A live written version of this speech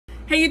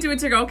Hey YouTube,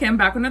 it's your girl Kim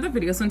back with another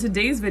video. So in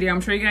today's video,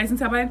 I'm sure you guys can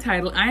tell by the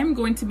title, I am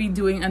going to be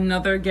doing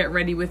another get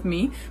ready with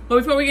me. But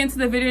before we get into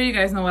the video, you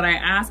guys know what I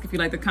ask. If you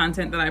like the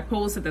content that I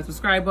post, hit that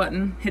subscribe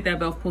button, hit that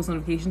bell for post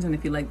notifications, and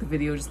if you like the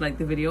video, just like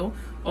the video.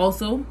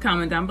 Also,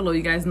 comment down below.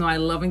 You guys know I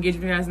love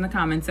engaging with you guys in the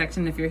comment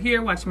section. If you're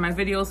here watching my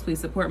videos, please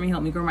support me,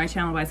 help me grow my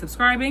channel by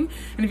subscribing.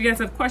 And if you guys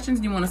have questions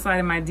and you want to slide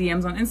in my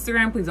DMs on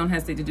Instagram, please don't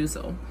hesitate to do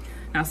so.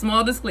 Now,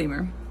 small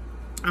disclaimer.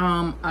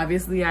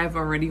 Obviously I've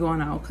already gone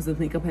out because the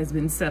makeup has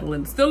been settled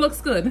and still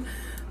looks good.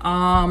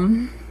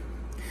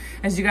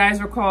 As you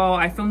guys recall,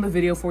 I filmed a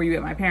video for you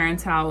at my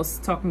parents' house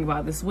talking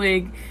about this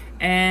wig,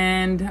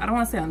 and I don't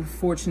want to say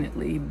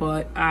unfortunately,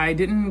 but I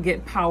didn't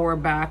get power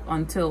back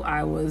until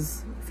I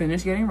was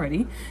finished getting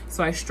ready.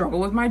 So I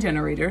struggle with my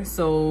generator,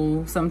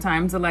 so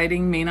sometimes the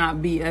lighting may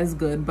not be as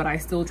good, but I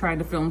still tried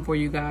to film for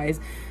you guys.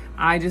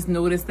 I just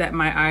noticed that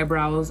my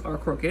eyebrows are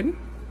crooked.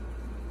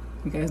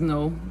 You guys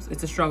know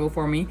it's a struggle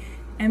for me,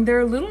 and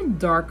they're a little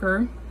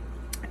darker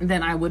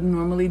than I would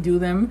normally do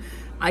them.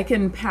 I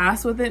can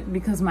pass with it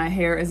because my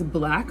hair is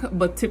black,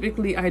 but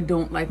typically I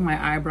don't like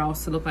my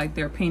eyebrows to look like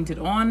they're painted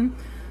on.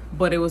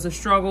 But it was a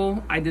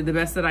struggle. I did the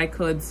best that I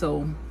could,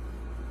 so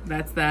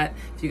that's that.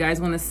 If you guys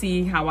want to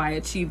see how I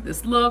achieved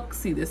this look,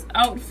 see this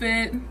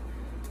outfit,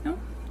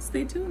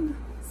 stay tuned.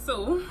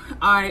 So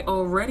I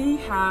already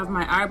have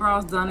my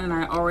eyebrows done, and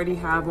I already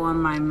have on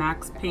my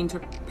Max Paint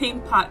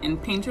Pot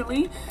and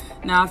Painterly.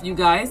 Now, if you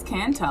guys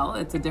can tell,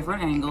 it's a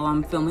different angle.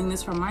 I'm filming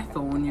this from my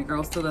phone. Your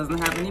girl still doesn't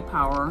have any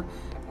power.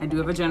 I do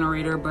have a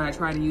generator, but I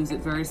try to use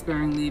it very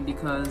sparingly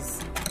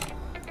because,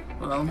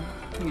 well,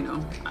 you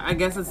know, I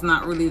guess it's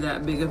not really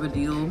that big of a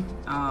deal.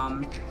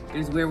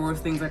 There's way worse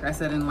things, like I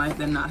said, in life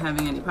than not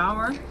having any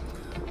power.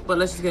 But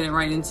let's just get it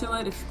right into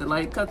it. If the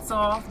light cuts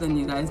off, then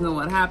you guys know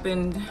what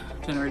happened.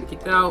 Generator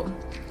kicked out.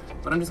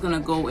 But I'm just gonna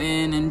go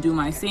in and do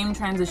my same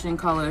transition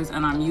colors,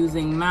 and I'm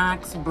using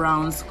Max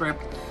Brown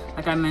Script.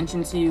 Like I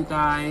mentioned to you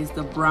guys,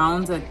 the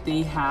browns that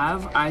they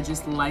have, I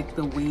just like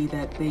the way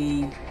that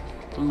they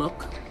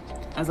look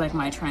as like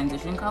my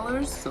transition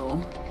colors. So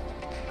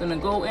I'm gonna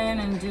go in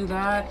and do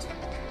that.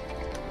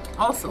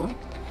 Also,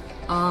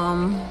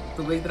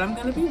 the wig that I'm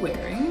gonna be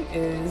wearing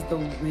is the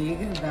wig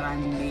that I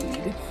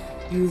made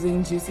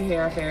using Juicy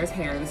Hair Affairs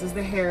hair. This is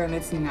the hair in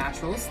its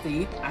natural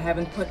state. I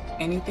haven't put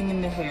anything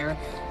in the hair.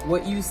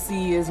 What you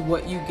see is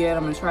what you get.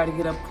 I'm gonna try to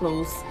get up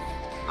close.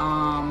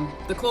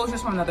 The closure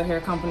is from another hair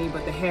company,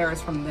 but the hair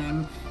is from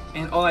them.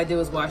 And all I did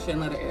was wash it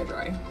and let it air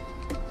dry.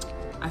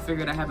 I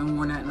figured I haven't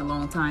worn that in a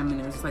long time, and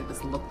there's like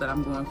this look that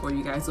I'm going for.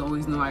 You guys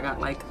always know I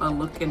got like a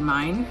look in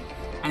mind,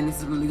 and this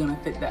is really gonna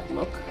fit that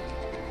look.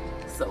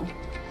 So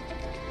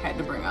I had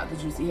to bring out the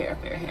Juicy Hair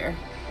Affair hair.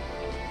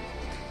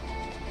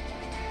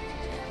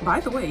 By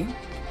the way,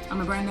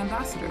 I'm a brand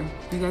ambassador.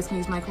 You guys can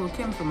use my code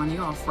Kim for money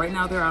off. Right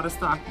now they're out of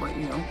stock, but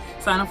you know,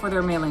 sign up for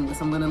their mailing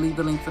list. I'm gonna leave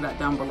the link for that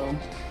down below.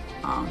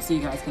 So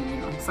you guys can, you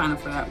know, sign up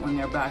for that when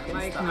they're back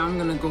in stock. Now I'm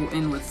gonna go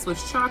in with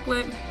Swiss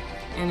Chocolate,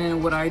 and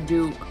then what I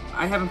do,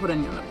 I haven't put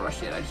any on the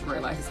brush yet. I just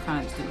realized it's kind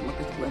of just didn't look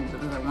as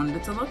blended as I wanted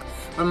it to look.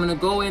 But I'm gonna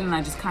go in and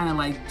I just kind of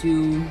like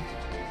do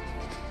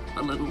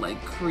a little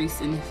like crease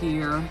in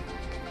here.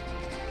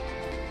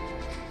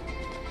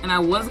 And I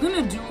was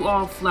gonna do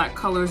all flat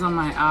colors on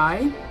my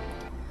eye,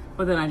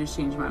 but then I just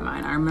changed my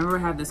mind. I remember I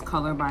have this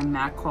color by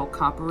MAC called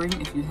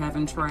Coppering. If you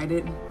haven't tried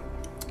it,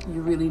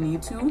 you really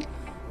need to.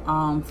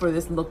 For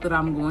this look that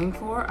I'm going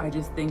for, I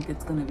just think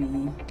it's gonna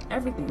be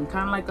everything.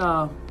 Kind of like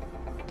a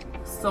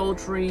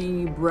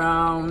sultry,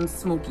 brown,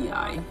 smoky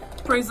eye.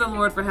 Praise the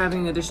Lord for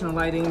having additional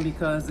lighting,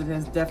 because it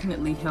has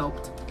definitely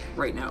helped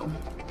right now.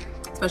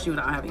 Especially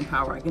without having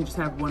power. I can just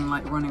have one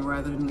light running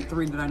rather than the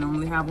 3 that I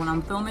normally have when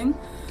I'm filming.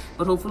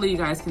 But hopefully you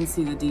guys can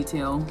see the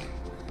detail.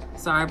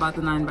 Sorry about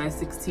the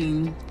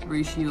 9:16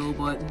 ratio,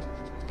 but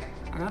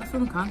I gotta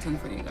film content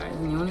for you guys,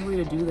 and the only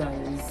way to do that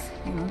is,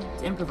 you know,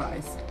 to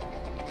improvise.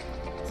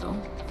 So,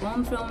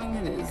 phone filming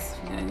it is.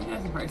 Yeah, you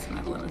guys can probably see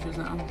my blemishes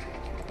now.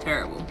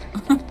 Terrible.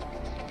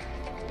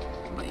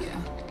 But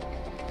yeah,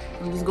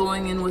 I'm just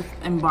going in with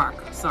Embark,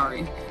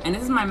 sorry. And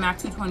this is my MAC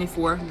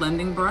 224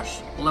 blending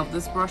brush. Love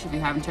this brush. If you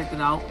haven't checked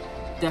it out,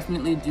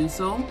 definitely do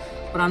so.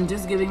 But I'm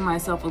just giving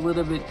myself a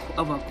little bit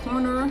of a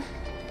corner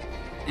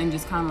and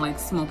just kind of like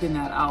smoking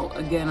that out.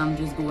 Again, I'm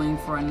just going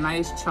for a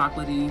nice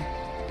chocolatey,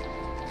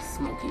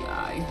 smoky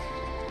eye.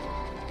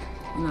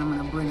 And then I'm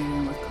gonna bring it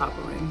in with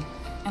Coppering.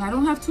 And I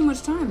don't have too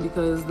much time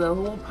because the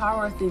whole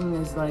power thing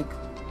is like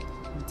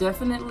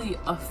definitely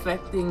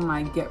affecting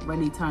my get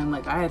ready time.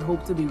 Like I had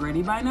hoped to be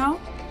ready by now,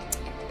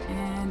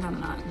 and I'm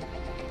not.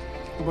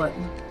 But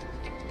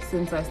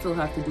since I still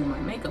have to do my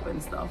makeup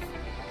and stuff,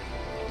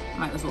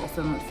 might as well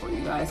film it for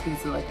you guys, because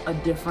it's like a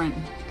different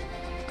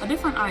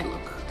eye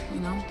look, you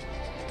know.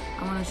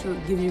 I want to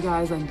give you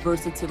guys like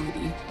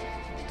versatility.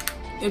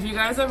 If you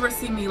guys ever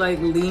see me like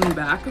lean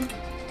back,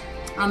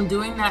 I'm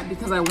doing that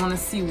because I want to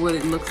see what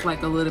it looks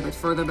like a little bit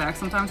further back.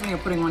 Sometimes when you're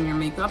putting on your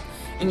makeup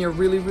and you're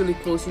really, really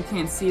close, you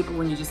can't see it, but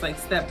when you just like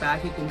step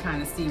back, you can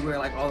kind of see where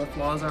like all the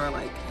flaws are.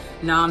 Like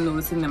now I'm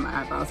noticing that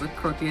my eyebrows are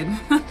crooked.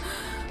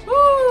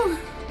 Woo!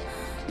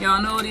 Y'all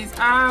know these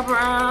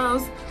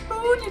eyebrows.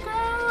 Ruined you,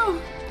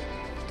 girl.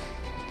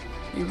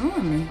 You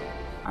ruined me.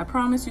 I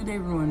promise you they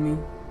ruined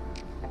me.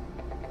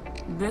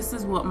 This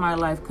is what my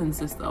life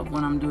consists of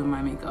when I'm doing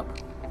my makeup.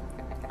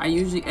 I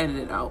usually edit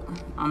it out.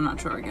 I'm not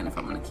sure again if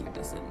I'm gonna keep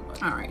this in.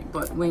 But all right,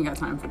 but we ain't got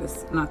time for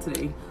this. Not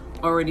today.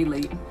 Already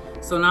late.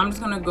 So now I'm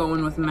just gonna go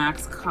in with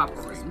MAC's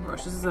Copper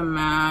brush. This is a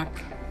MAC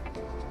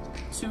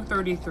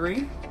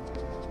 233.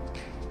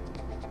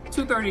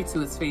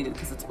 232 is faded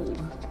because it's old.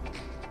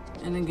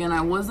 And again, I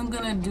wasn't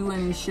gonna do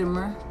any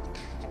shimmer,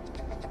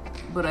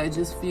 but I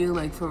just feel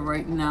like for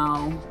right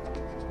now,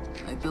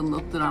 like the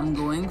look that I'm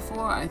going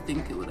for, I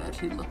think it would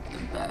actually look the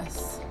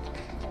best.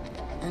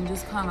 And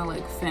just kind of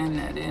like fan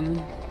that in.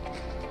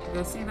 You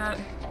guys see that?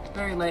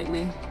 Very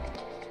lightly.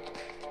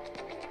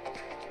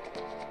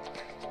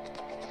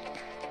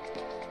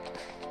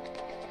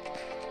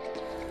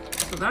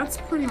 So that's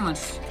pretty much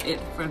it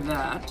for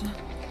that.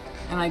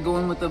 And I go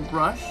in with a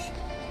brush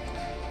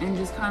and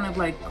just kind of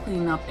like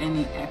clean up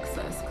any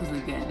excess, because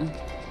again,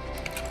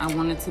 I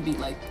want it to be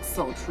like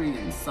sultry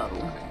and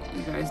subtle.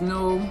 You guys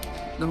know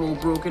the whole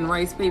broken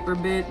rice paper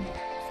bit.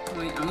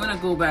 Wait, I'm gonna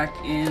go back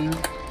in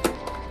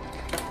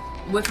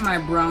with my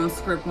brown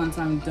script once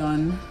I'm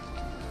done,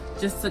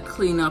 just to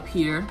clean up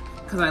here,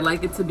 because I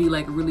like it to be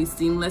like really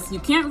seamless. You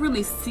can't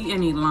really see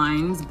any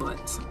lines,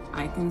 but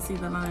I can see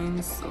the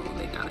lines, so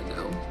they gotta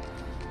go.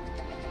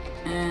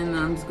 And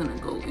I'm just gonna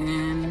go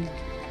in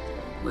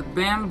with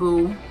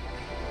Bamboo,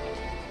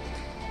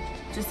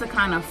 just to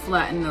kind of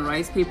flatten the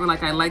rice paper.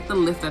 Like, I like the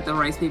lift that the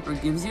rice paper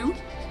gives you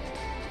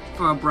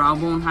for a brow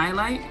bone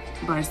highlight,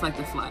 but I just like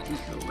to flatten it.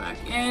 Go back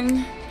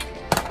in,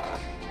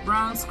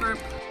 brown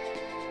script.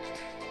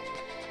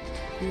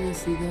 You guys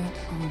see that?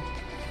 Oh.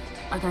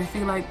 Like, I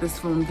feel like this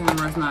phone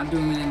camera is not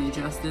doing it any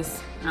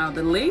justice. Now,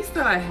 the lace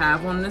that I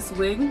have on this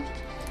wig,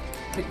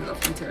 picked it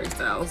up from Terry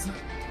Styles,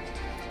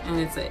 and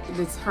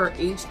it's her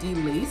HD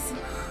lace.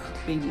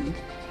 Baby,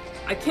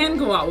 I can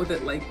go out with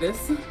it like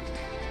this,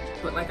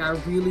 but like I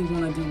really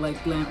want to do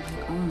like glam.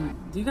 Like, oh my,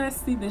 do you guys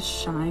see this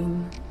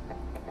shine,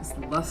 this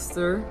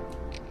luster?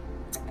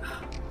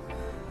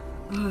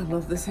 Oh, I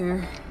love this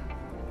hair.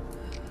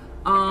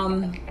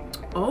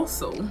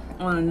 Also,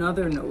 on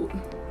another note,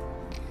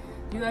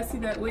 you guys see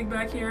that wig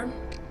back here?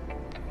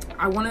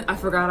 I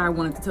forgot I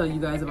wanted to tell you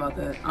guys about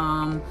that.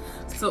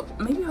 So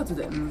maybe I'll do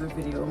that in another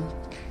video.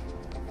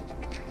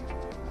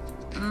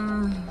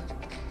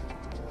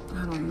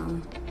 I don't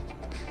know.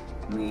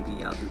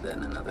 Maybe I'll do that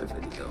in another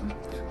video.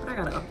 But I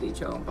gotta update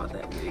y'all about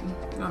that wig.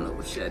 Y'all know it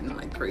was shedding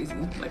like crazy,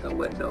 like a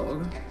wet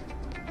dog.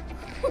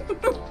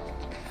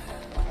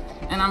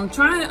 And I'm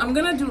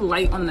gonna do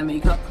light on the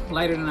makeup,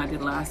 lighter than I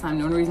did last time.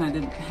 The only reason I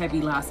did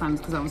heavy last time is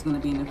because I was gonna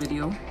be in the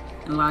video.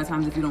 And a lot of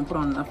times if you don't put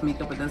on enough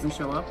makeup, it doesn't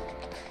show up.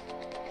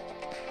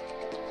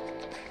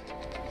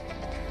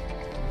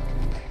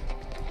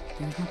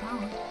 There's my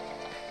power.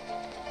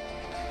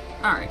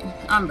 All right,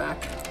 I'm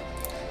back.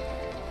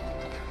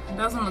 It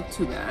doesn't look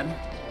too bad.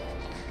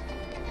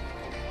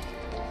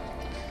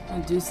 I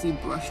do see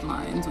brush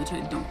lines, which I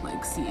don't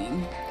like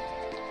seeing.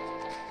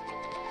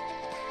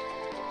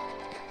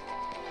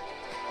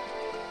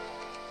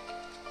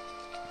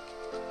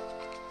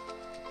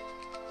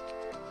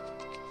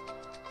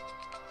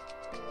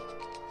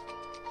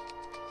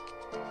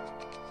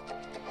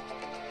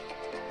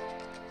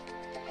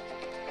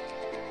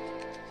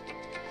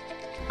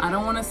 I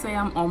don't want to say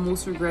I'm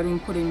almost regretting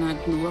putting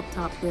that glue up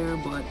top there,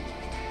 but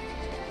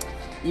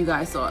you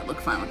guys saw it look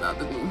fine without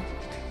the glue.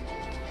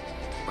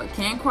 But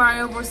can't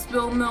cry over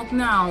spilled milk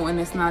now, and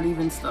it's not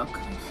even stuck.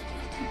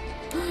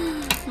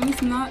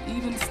 It's not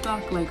even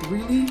stuck. Like,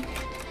 really?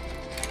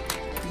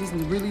 This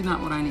is really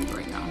not what I need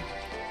right now.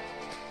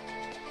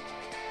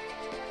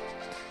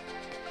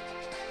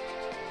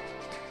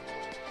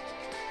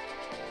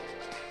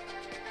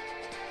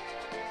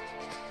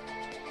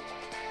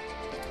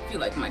 I feel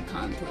like my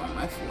contour on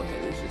my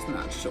forehead is just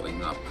not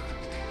showing up.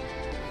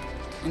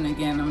 And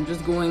again, I'm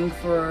just going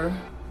for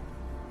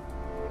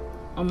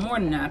a more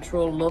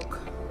natural look.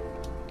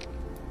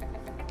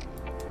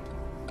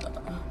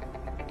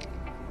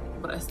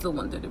 But I still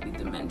want there to be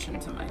dimension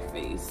to my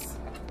face.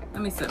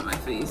 Let me set my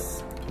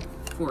face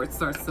before it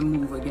starts to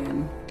move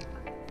again.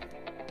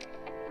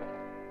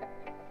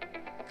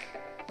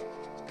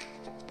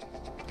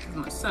 As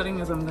much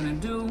setting as I'm gonna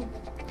do.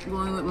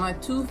 Going with my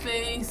Too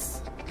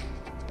Faced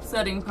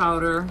setting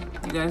powder.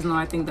 You guys know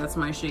I think that's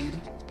my shade.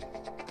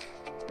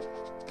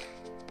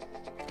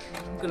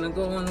 I'm gonna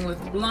go in with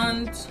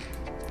Blunt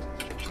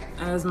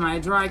as my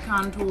dry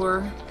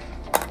contour.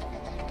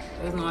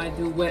 You guys know I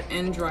do wet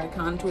and dry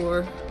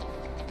contour.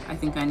 I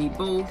think I need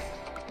both.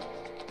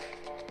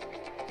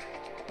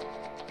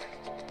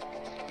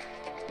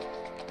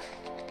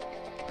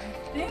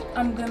 I think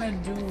I'm gonna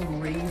do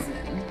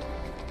Raisin.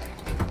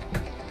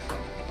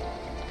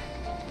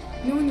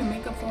 You know when your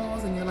makeup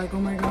falls and you're like, oh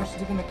my gosh,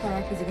 is it gonna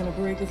crack? Is it gonna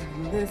break? Is it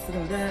gonna this? Is it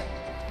gonna that?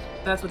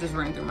 That's what just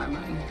ran through my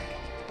mind.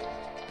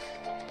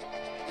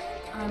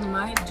 I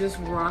might just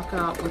rock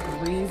out with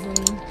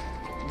Raisin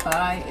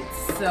by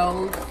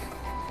itself.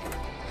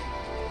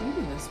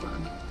 Maybe this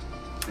one.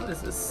 What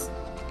is this?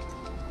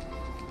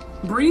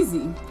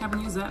 Breezy.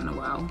 Haven't used that in a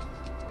while.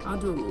 I'll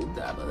do a little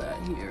dab of that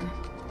here.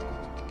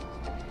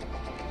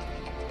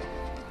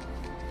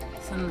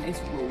 It's a nice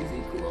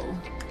rosy glow.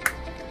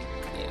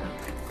 Yeah.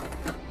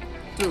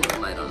 Do a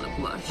little light on the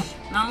blush.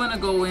 Now I'm gonna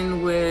go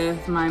in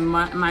with my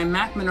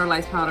MAC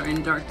Mineralized powder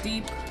in Dark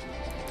Deep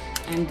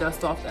and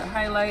dust off that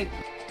highlight.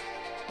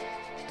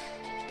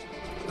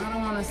 I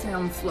don't want to say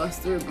I'm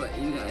flustered, but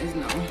you guys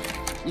know.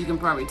 You can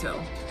probably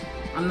tell.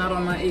 I'm not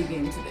on my A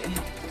game today.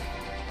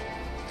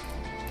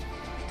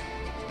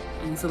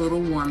 And it's a little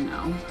warm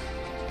now.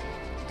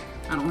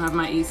 I don't have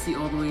my AC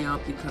all the way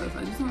up because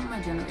I just don't want my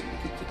generator to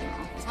keep kicking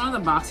off. It's one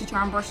of the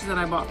BoxyCharm brushes that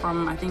I bought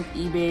from, I think,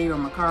 eBay or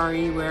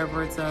Mercari,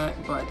 wherever it's at,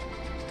 but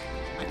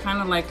I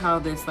kind of like how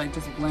this like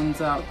just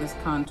blends out this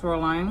contour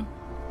line.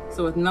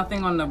 So with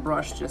nothing on the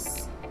brush,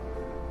 just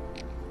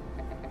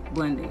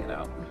blending it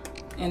out.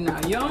 And now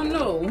y'all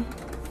know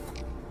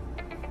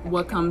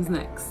what comes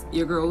next.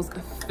 Your girl's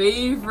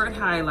favorite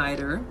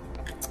highlighter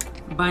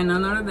by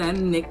none other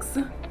than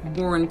NYX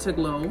Born to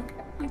Glow.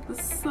 Like the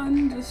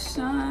sun just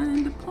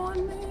shined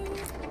upon me.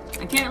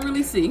 I can't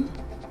really see,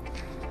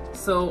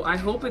 so I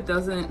hope it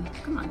doesn't,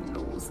 come on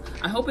nose.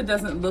 I hope it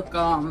doesn't look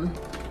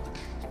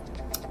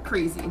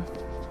crazy.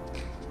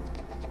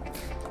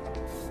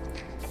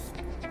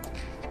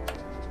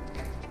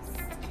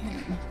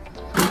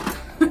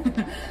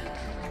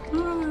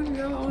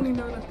 Y'all only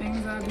know the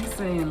things I be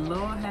saying.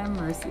 Lord have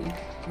mercy.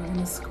 We're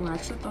gonna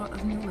scratch the thought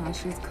of new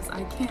lashes because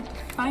I can't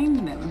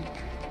find them.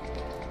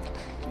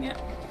 Yeah.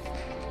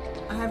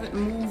 I haven't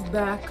moved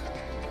back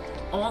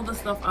all the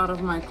stuff out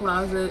of my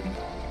closet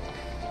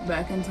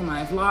back into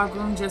my vlog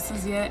room just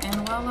as yet.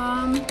 And well,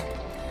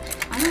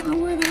 I don't know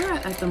where they're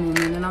at the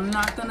moment. And I'm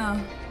not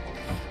gonna,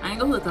 I ain't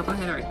gonna look up my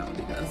head right now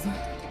because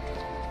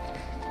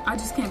I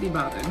just can't be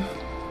bothered.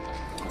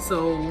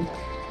 So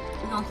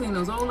we're gonna clean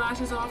those old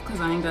lashes off because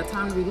I ain't got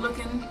time to be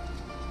looking.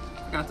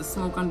 I got the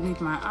smoke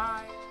underneath my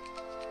eye.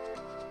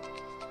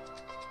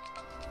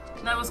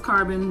 That was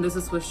Carbon. This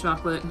is Swiss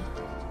Chocolate.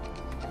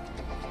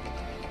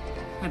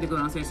 Had to go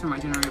downstairs to turn my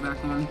generator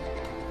back on.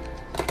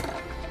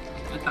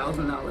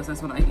 $1,000,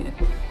 that's what I get.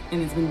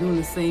 And it's been doing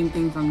the same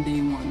thing from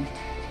day one.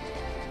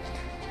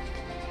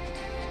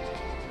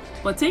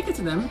 But take it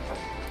to them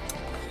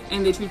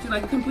and they treat you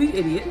like a complete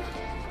idiot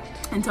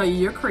and tell you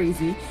you're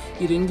crazy.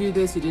 You didn't do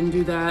this, you didn't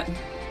do that.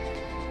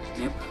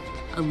 Yep,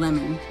 a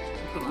lemon.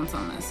 Put on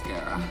some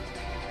mascara.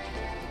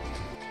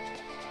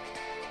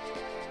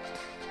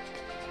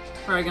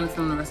 Probably gonna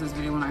film the rest of this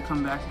video when I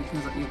come back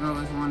because your girl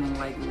is running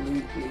like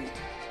late.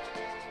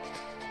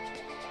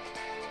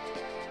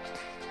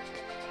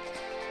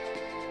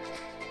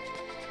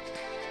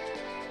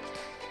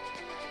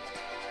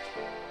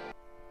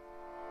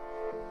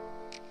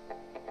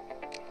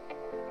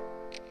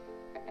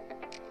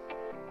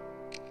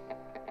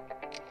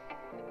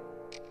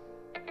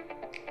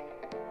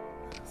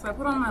 So I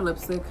put on my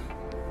lipstick.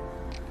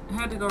 I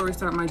had to go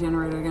restart my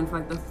generator again for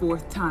like the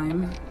 4th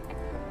time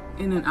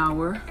in an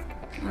hour.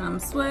 And I'm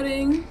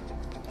sweating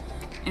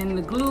and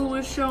the glue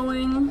is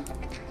showing.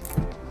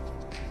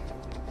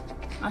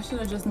 I should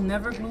have just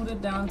never glued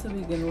it down to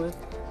begin with.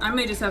 I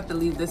may just have to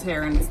leave this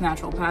hair in its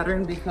natural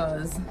pattern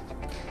because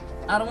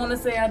I don't want to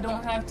say I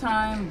don't have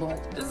time,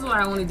 but this is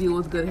why I want to deal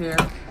with good hair.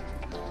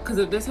 Because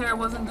if this hair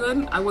wasn't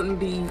good, I wouldn't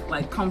be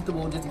like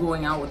comfortable just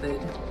going out with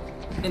it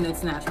in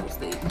its natural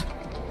state.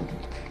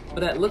 But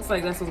that looks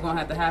like that's what's gonna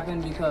have to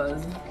happen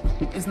because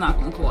it's not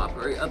gonna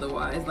cooperate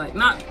otherwise. Like,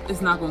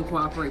 it's not gonna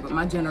cooperate, but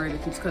my generator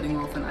keeps cutting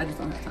off and I just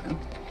don't have time.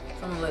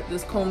 So I'm gonna let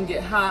this comb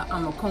get hot.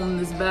 I'm gonna comb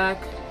this back.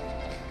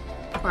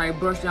 Probably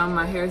brush down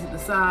my hairs at the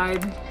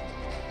side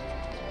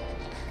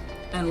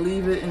and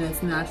leave it in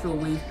its natural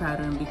wave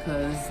pattern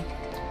because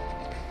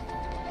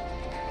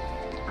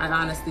I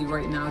honestly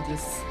right now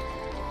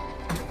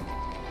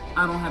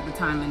I don't have the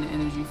time and the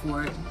energy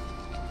for it.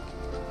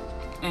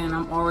 And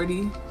I'm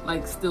already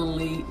like still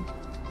late.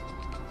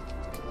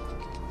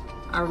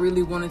 I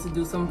really wanted to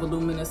do some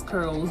voluminous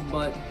curls,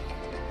 but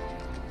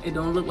it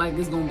don't look like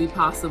it's gonna be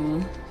possible.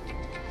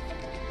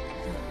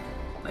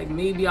 Like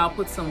maybe I'll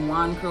put some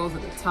wand curls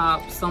at the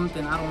top,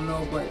 something, I don't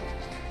know, but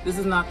this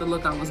is not the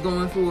look I was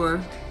going for.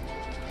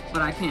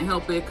 But I can't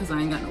help it because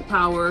I ain't got no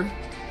power.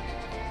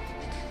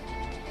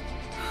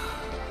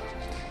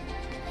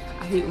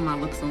 I hate when my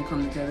looks don't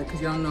come together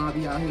because y'all know I'll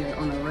be out here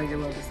on a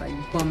regular just like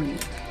bumming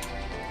it.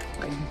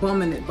 Like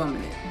bumming it.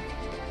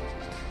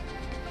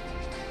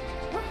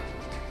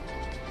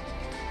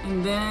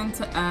 And then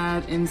to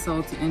add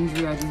insult to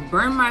injury, I just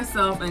burned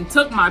myself and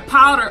took my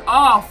powder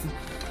off.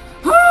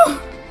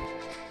 I'm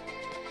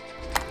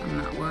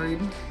not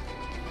worried.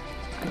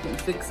 I can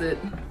fix it.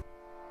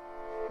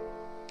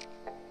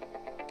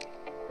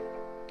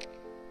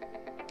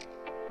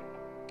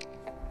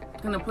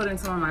 I'm gonna put in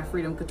some of my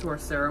Freedom Couture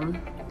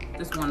serum.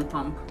 Just 1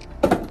 pump.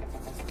 I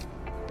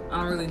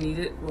don't really need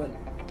it, but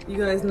you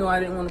guys know I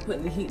didn't want to put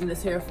any heat in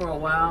this hair for a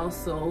while,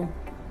 so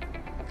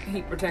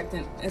heat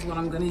protectant is what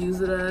I'm going to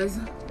use it as.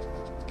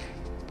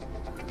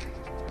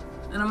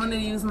 And I'm going to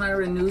use my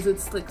Renewed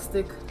Slick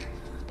Stick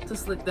to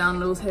slick down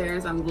those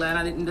hairs. I'm glad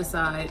I didn't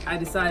decide. I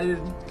decided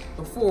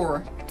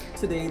before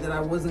today that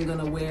I wasn't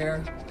gonna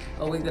wear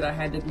a wig that I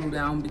had to glue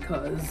down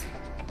because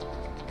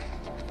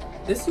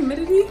this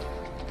humidity,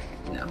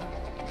 no,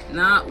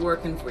 not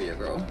working for your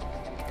girl.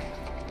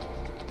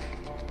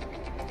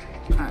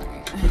 All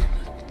right,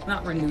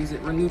 not Renews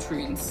It,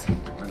 Renutrients.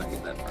 Where did I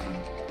get that from?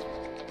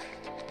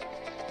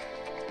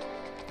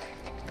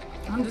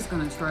 I'm just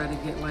gonna try to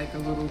get like a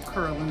little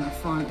curl in the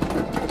front.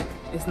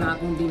 It's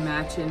not gonna be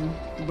matching,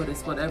 but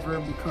it's whatever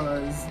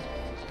because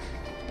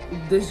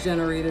this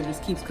generator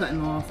just keeps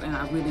cutting off and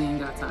I really ain't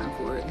got time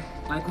for it.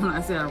 Like when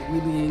I say I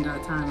really ain't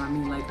got time, I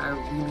mean like I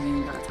really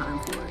ain't got time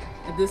for it.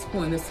 At this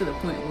point, it's to the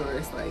point where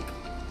it's like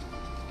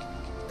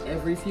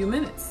every few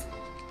minutes.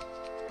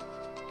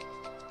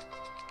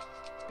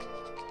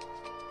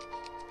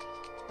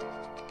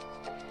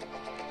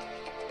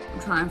 I'm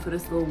trying for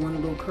this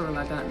one little curl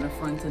I got in the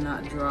front to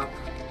not drop.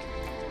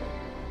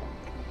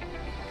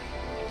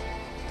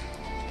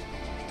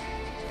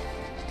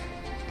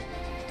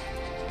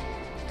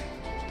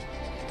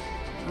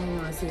 I don't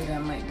want to say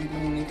that might be the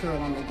only curl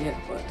I'm gonna get,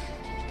 but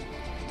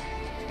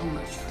I'm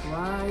gonna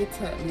try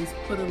to at least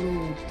put a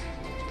little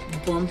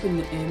bump in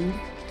the end.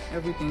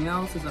 Everything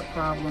else is a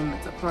problem,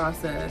 it's a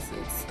process,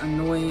 it's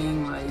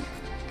annoying, like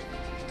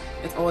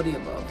it's all the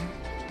above.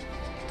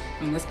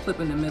 I mean, this clip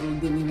in the middle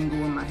didn't even go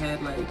in my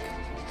head. Like,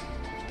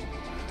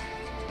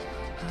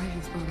 I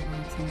just thought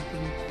about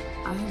something.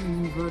 I have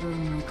an inverter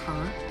in my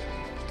car.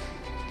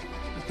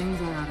 The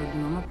things I gotta do,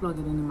 I'm gonna plug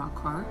it into my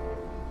car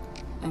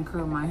and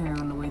curl my hair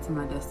on the way to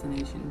my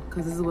destination.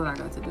 Cause this is what I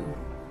got to do.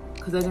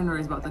 Cause that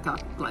generator is about to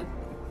like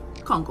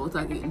conko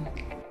again.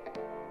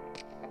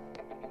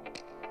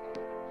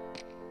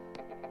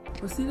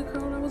 But see the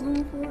curl I was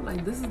going for?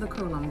 Like this is the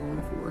curl I'm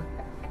going for.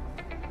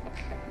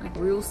 Like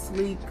real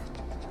sleek.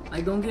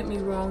 Like don't get me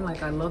wrong,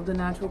 like I love the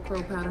natural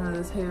curl pattern of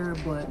this hair,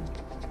 but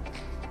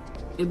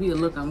it'd be a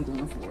look I'm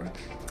going for.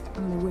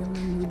 I'm gonna wear my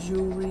new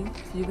jewelry.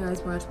 If you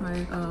guys watch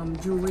my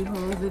jewelry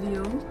haul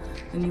video,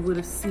 then you would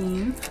have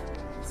seen.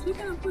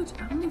 Speaking of which,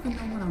 I don't even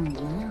know what I'm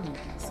wearing.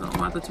 So I'm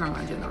about to turn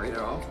my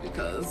generator off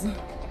because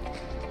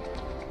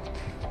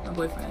my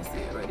boyfriend is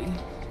here already.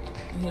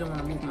 And he don't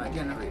want to move my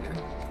generator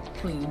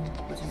clean,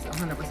 which is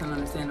 100%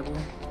 understandable.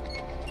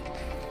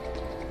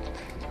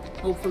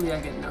 Hopefully I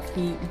get enough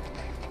heat.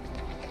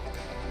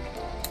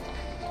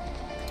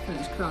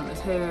 Finish curling his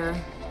hair,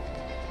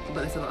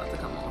 but it's about to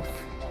come off.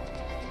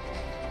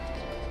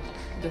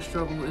 The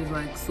struggle is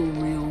like so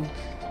real.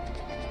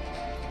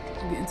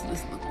 I'll get into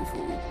this look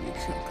before we make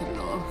sure I cut it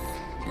off.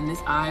 And this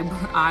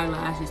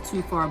eyelash is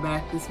too far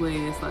back this way.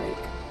 It's like,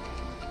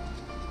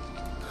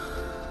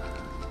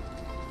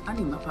 I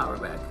need my power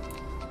back.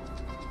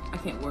 I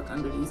can't work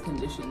under these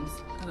conditions.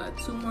 I got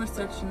 2 more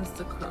sections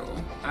to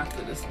curl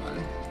after this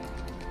one.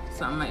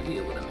 So I might be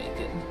able to make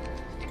it.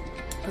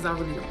 Cause I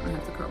really don't want to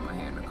have to curl my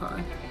hair in the car.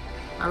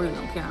 I really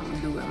don't care. I'm gonna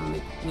do it. I'm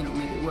gonna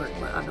make it work,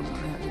 but I don't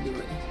want to have to do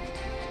it.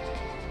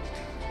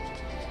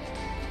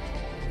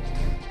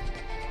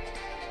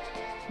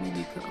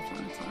 Maybe cut off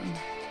on its own.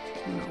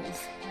 Who knows?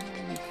 I don't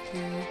really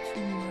care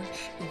too much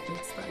if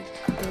it's like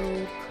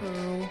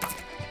curl.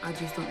 I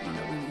just don't want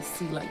to really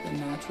see like the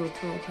natural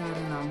curl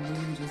pattern. I'm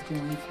really just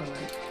going for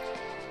like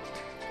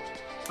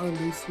a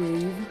loose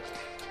wave.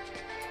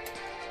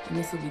 And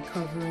this will be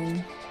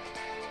covering.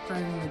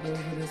 Probably gonna go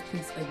over this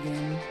piece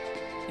again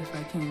if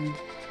I can.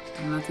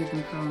 I'm not taking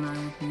the curling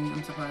iron with me.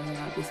 I'm surprised I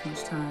got this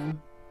much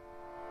time.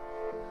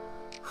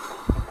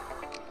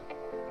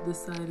 This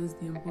side is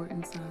the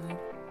important side.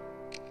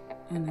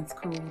 And it's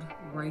curled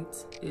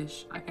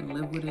right-ish. I can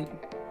live with it.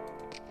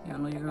 Yeah, I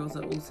know your girls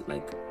are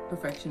like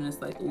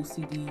perfectionists, like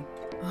OCD.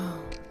 Oh,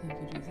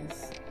 thank you,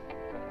 Jesus.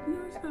 You know,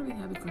 you just gotta be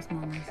happy for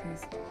small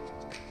mercies.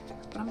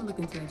 But I'm gonna look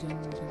into that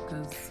generator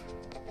because,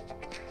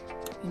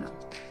 you know,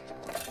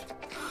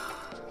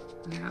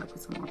 I gotta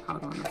put some more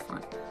powder on the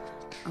front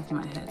of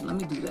my head. Let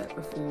me do that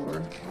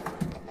before.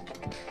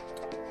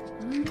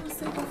 I'm gonna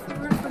say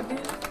before I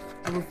forget.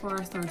 Before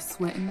I start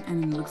sweating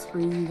and it looks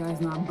crazy, you guys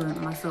know I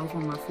burnt myself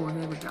on my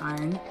forehead with the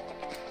iron.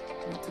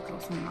 I took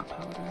off some of my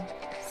powder.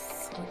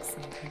 So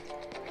excited.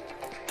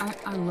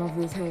 I love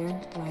this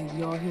hair. Like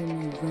y'all hear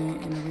me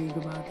rant and rave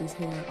about this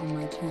hair on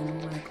my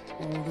channel like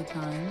all the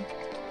time.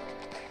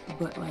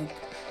 But like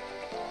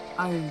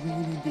I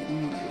really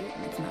didn't want it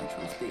in its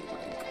natural state.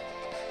 Like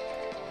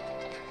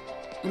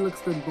it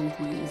looks good both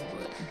ways,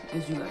 but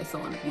as you guys saw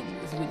in the beginning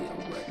of this video,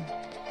 but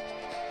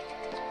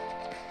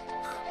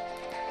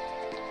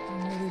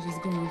I'm really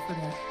just going for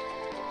that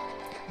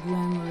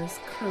glamorous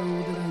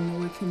curl that I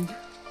know it can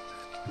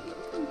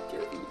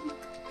give me.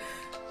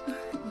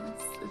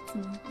 Yes, it's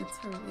me, it's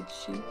her, it's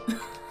she.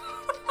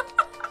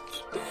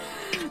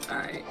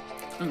 Alright,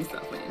 let me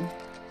stop playing.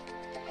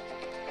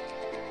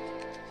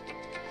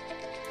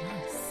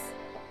 Yes.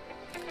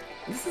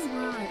 This is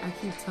why I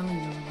keep telling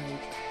you,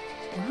 like,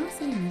 when I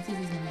say Macy's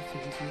is my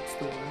favorite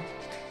store,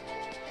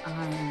 I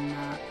am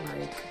not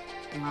like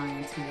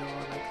lying to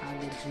y'all. Like I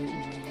legit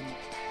mean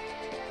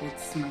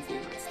it's my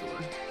favorite store.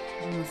 I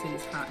don't want to say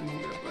it's hot in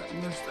here, but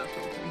more stuff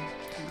open.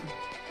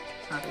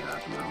 Not the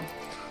dark, no.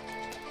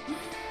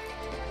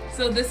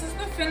 So this is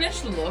the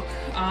finished look.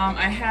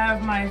 I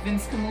have my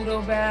Vince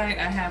Camuto bag.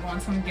 I have on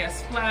some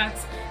Guess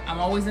flats. I'm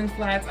always in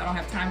flats. I don't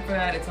have time for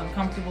that. It's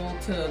uncomfortable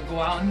to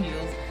go out in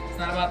heels. It's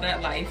not about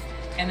that life.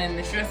 And then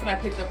the dress that I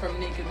picked up from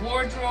Naked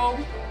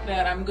Wardrobe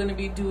that I'm going to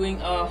be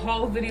doing a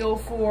haul video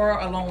for,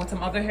 along with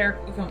some other hair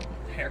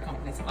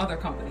companies, some other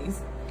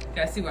companies. You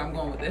guys see where I'm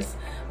going with this.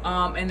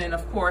 And then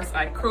of course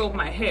I curled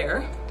my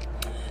hair.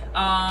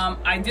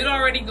 I did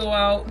already go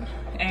out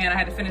and I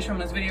had to finish from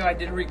this video. I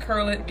did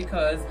recurl it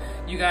because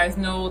you guys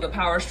know the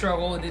power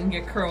struggle. It didn't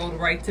get curled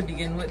right to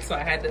begin with, so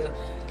I had to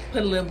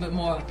put a little bit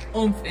more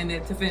oomph in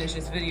it to finish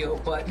this video.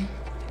 But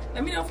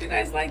let me know if you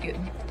guys like it,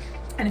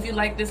 and if you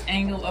like this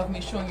angle of me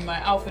showing you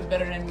my outfit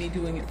better than me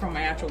doing it from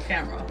my actual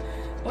camera.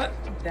 But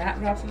that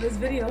wraps up this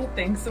video.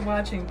 Thanks for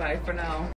watching. Bye for now.